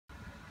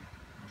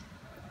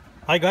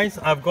Hi guys,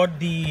 I've got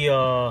the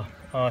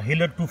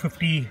Hiller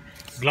 250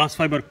 glass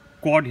fiber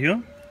quad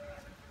here.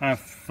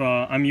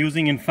 I'm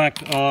using in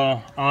fact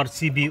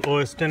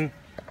RcBazaar,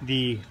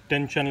 the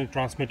 10 channel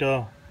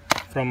transmitter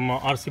from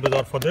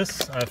RcBazaar for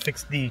this. I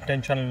fixed the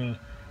 10 channel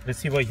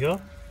receiver here,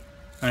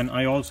 and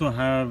I also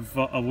have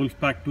a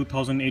Wolfpack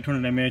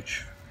 2800 mAh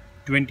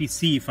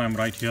 20C if I'm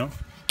right here.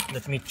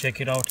 Let me check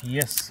it out.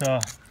 Yes,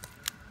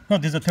 no,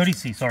 this is a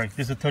 30C, sorry,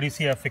 this is a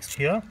 30C I fixed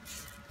here,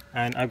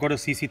 and I've got a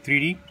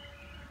CC3D,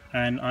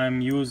 and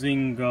I'm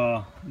using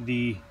the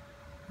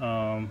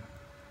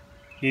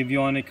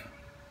Avionic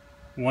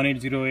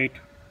 1808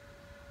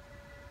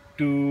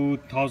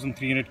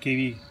 2300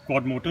 kV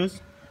quad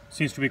motors.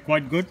 Seems to be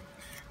quite good.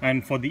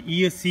 And for the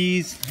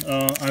ESCs,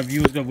 I've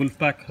used a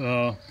Wolfpack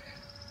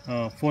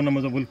 4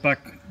 numbers of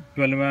Wolfpack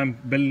 12 mm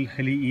Bell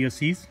Heli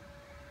ESCs.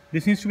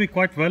 This seems to be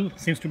quite well,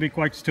 seems to be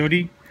quite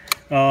sturdy.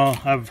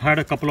 I've had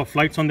a couple of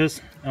flights on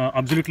this,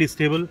 absolutely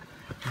stable.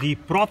 The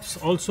props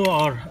also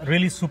are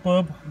really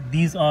superb.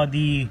 These are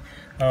the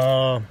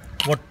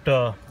what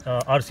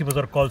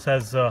RcBazaar calls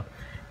as the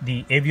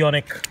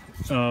Avionic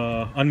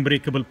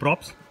unbreakable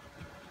props,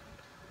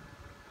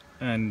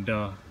 and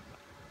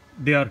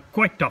they are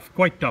quite tough.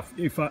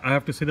 If I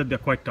have to say that they're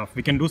quite tough.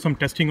 We can do some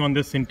testing on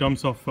this in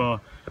terms of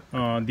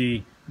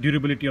the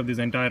durability of this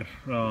entire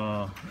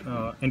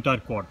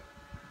quad.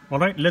 All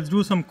right, let's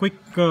do some quick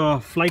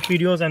flight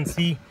videos and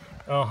see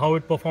how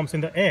it performs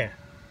in the air.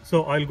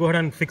 So I'll go ahead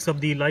and fix up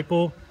the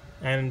LiPo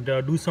and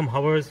do some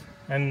hovers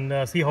and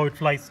see how it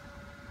flies.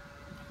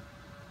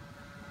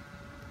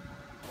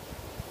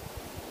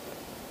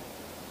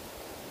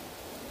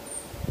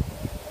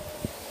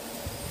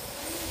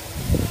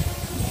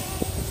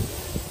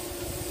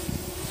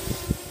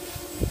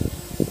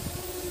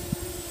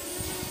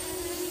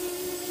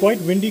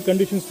 Quite windy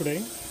conditions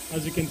today,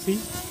 as you can see.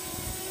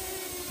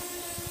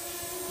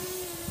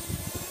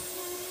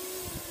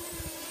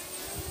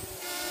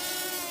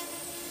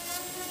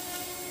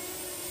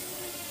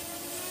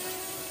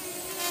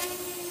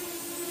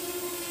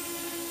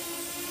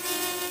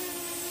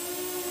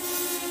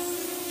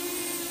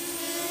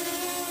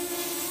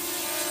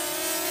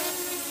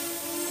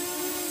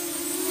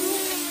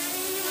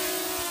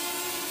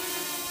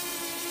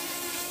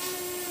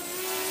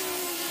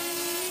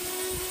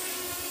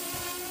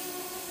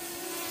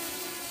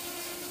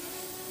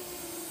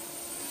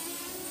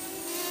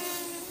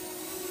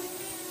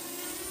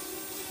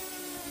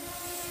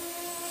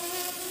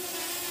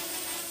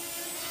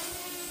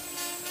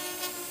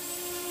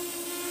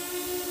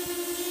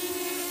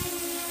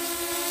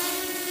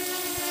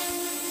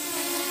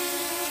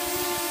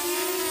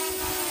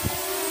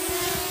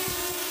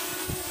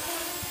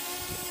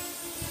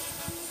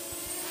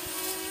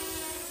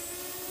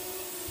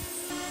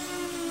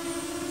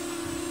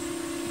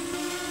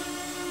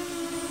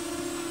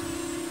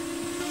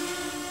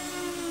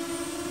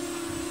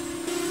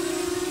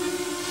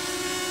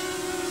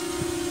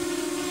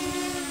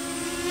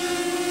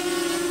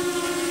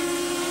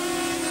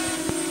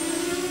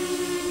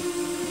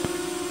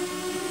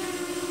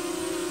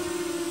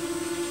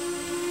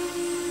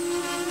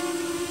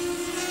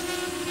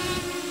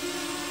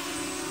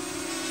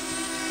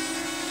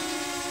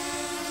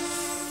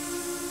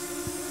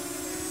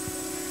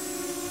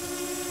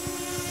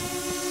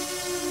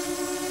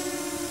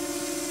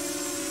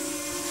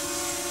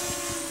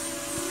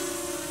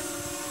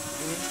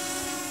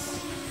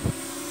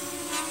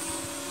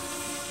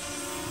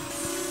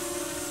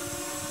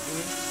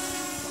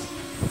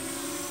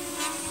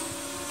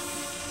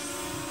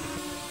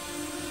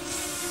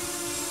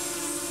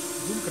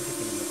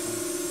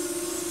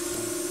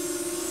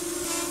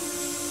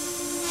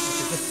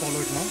 Okay, just follow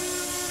it now.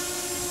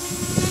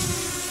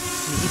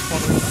 You just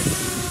follow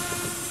it.